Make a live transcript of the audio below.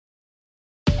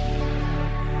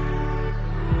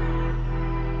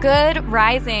Good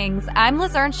risings. I'm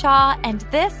Liz Earnshaw, and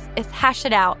this is Hash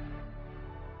It Out.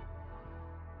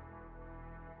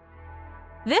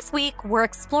 This week, we're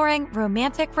exploring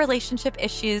romantic relationship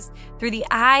issues through the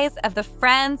eyes of the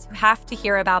friends who have to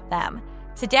hear about them.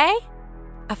 Today,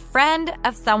 a friend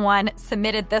of someone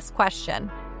submitted this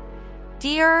question.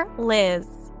 Dear Liz,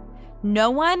 no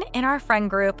one in our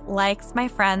friend group likes my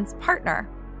friend's partner.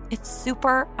 It's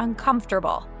super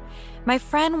uncomfortable. My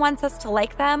friend wants us to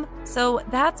like them, so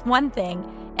that's one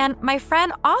thing. And my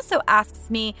friend also asks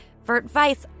me for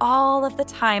advice all of the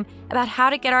time about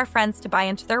how to get our friends to buy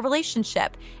into their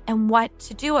relationship and what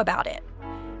to do about it.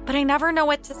 But I never know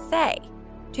what to say.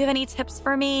 Do you have any tips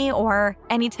for me or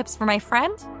any tips for my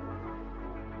friend?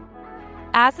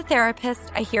 As a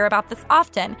therapist, I hear about this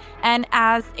often. And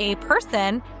as a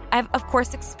person, I've of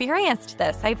course experienced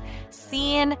this. I've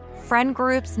seen friend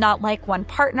groups not like one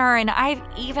partner, and I've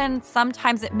even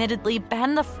sometimes admittedly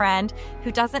been the friend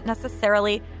who doesn't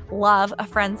necessarily love a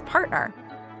friend's partner.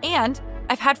 And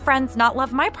I've had friends not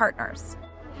love my partners.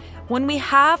 When we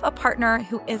have a partner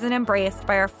who isn't embraced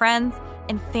by our friends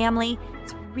and family,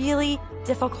 it's really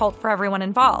difficult for everyone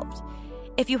involved.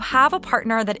 If you have a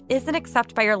partner that isn't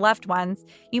accepted by your loved ones,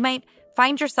 you might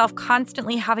find yourself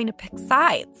constantly having to pick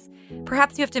sides.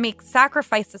 Perhaps you have to make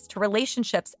sacrifices to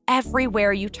relationships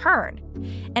everywhere you turn.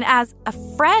 And as a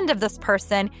friend of this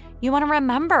person, you want to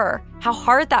remember how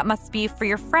hard that must be for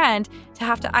your friend to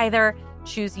have to either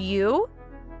choose you,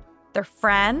 their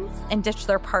friends, and ditch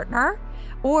their partner,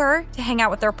 or to hang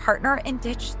out with their partner and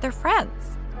ditch their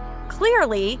friends.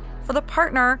 Clearly, for the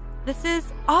partner, this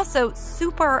is also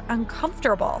super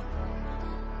uncomfortable.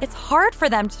 It's hard for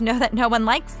them to know that no one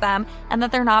likes them and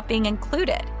that they're not being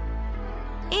included.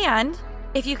 And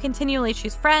if you continually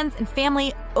choose friends and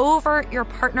family over your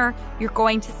partner, you're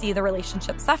going to see the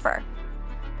relationship suffer.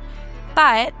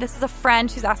 But this is a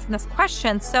friend who's asking this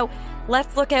question, so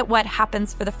let's look at what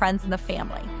happens for the friends and the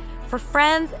family. For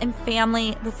friends and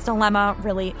family, this dilemma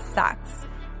really sucks.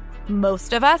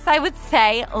 Most of us, I would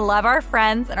say, love our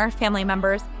friends and our family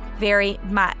members very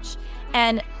much.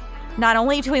 And not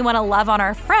only do we want to love on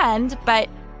our friend, but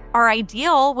our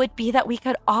ideal would be that we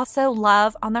could also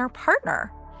love on their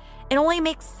partner. It only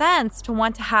makes sense to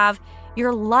want to have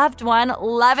your loved one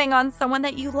loving on someone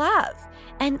that you love.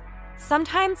 And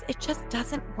sometimes it just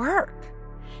doesn't work.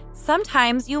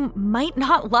 Sometimes you might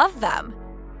not love them.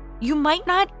 You might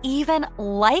not even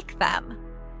like them.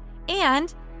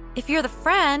 And if you're the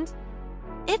friend,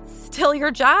 it's still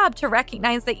your job to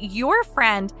recognize that your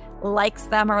friend likes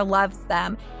them or loves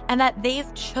them and that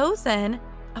they've chosen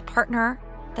a partner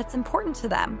that's important to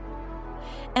them.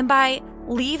 And by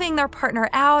leaving their partner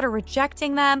out or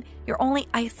rejecting them, you're only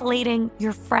isolating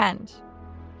your friend.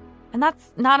 And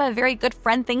that's not a very good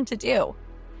friend thing to do.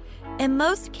 In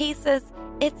most cases,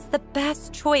 it's the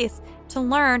best choice to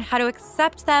learn how to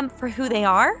accept them for who they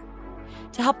are,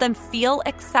 to help them feel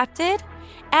accepted,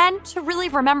 and to really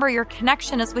remember your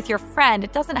connection is with your friend.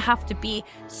 It doesn't have to be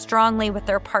strongly with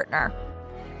their partner.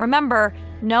 Remember,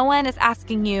 no one is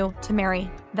asking you to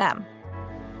marry them.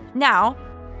 Now,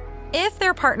 if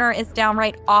their partner is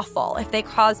downright awful, if they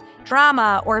cause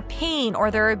drama or pain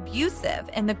or they're abusive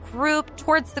in the group,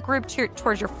 towards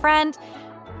your friend,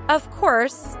 of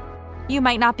course, you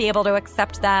might not be able to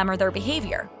accept them or their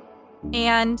behavior.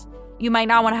 And you might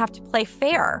not want to have to play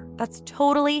fair. That's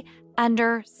totally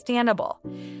understandable.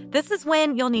 This is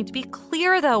when you'll need to be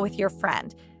clear, though, with your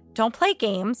friend. Don't play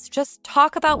games. Just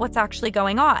talk about what's actually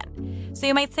going on. So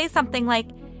you might say something like,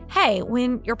 hey,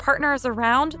 when your partner is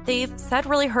around, they've said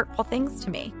really hurtful things to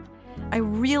me. I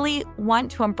really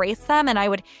want to embrace them, and I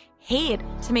would hate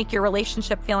to make your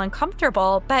relationship feel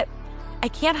uncomfortable, but I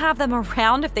can't have them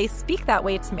around if they speak that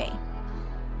way to me.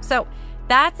 So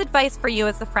that's advice for you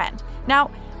as a friend.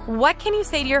 Now, what can you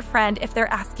say to your friend if they're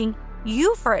asking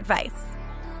you for advice?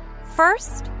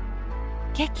 First,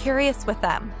 get curious with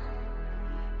them.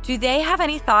 Do they have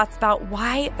any thoughts about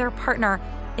why their partner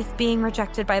is being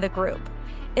rejected by the group?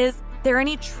 Is there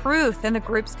any truth in the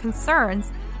group's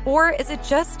concerns, or is it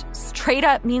just straight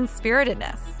up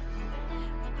mean-spiritedness?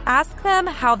 Ask them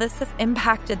how this has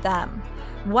impacted them.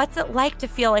 What's it like to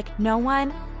feel like no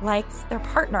one likes their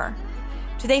partner?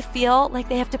 Do they feel like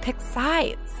they have to pick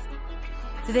sides?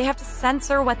 Do they have to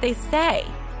censor what they say?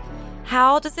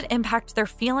 How does it impact their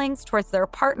feelings towards their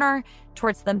partner,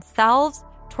 towards themselves,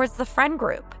 towards the friend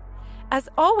group? As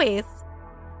always,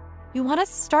 you want to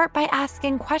start by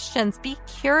asking questions. Be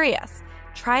curious.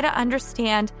 Try to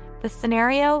understand the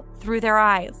scenario through their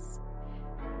eyes.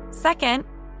 Second,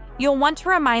 you'll want to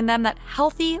remind them that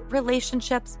healthy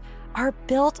relationships are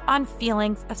built on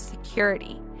feelings of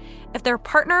security. If their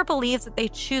partner believes that they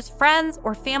choose friends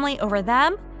or family over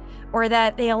them, or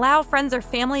that they allow friends or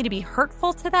family to be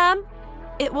hurtful to them,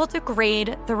 it will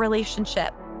degrade the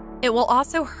relationship. It will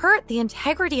also hurt the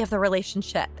integrity of the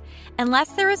relationship.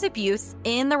 Unless there is abuse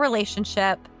in the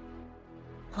relationship,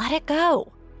 let it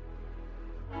go.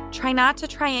 Try not to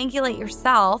triangulate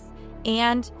yourself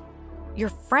and your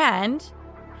friend,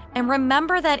 and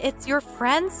remember that it's your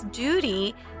friend's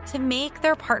duty to make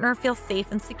their partner feel safe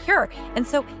and secure. And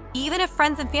so even if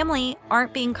friends and family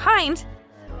aren't being kind,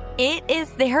 it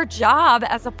is their job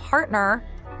as a partner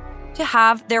to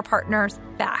have their partner's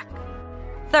back.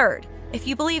 Third, if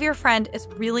you believe your friend is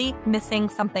really missing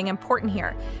something important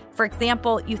here, for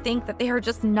example, you think that they are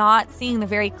just not seeing the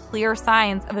very clear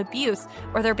signs of abuse,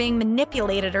 or they're being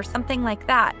manipulated or something like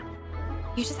that,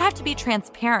 you just have to be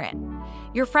transparent.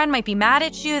 Your friend might be mad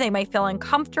at you, they might feel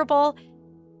uncomfortable,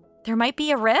 there might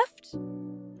be a rift,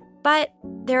 but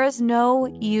there is no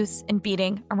use in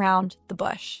beating around the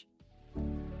bush.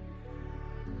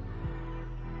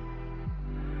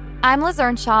 I'm Liz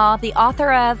Earnshaw, the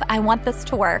author of I Want This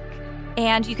to Work,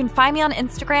 and you can find me on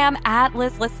Instagram at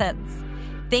Liz Listens.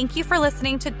 Thank you for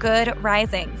listening to Good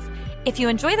Risings. If you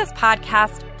enjoy this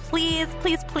podcast,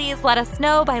 please let us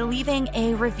know by leaving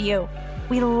a review.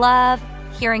 We love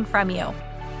hearing from you.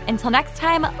 Until next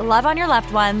time, love on your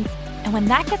loved ones, and when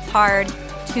that gets hard,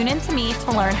 tune in to me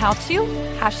to learn how to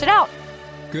hash it out.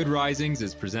 Good Risings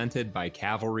is presented by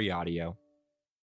Cavalry Audio.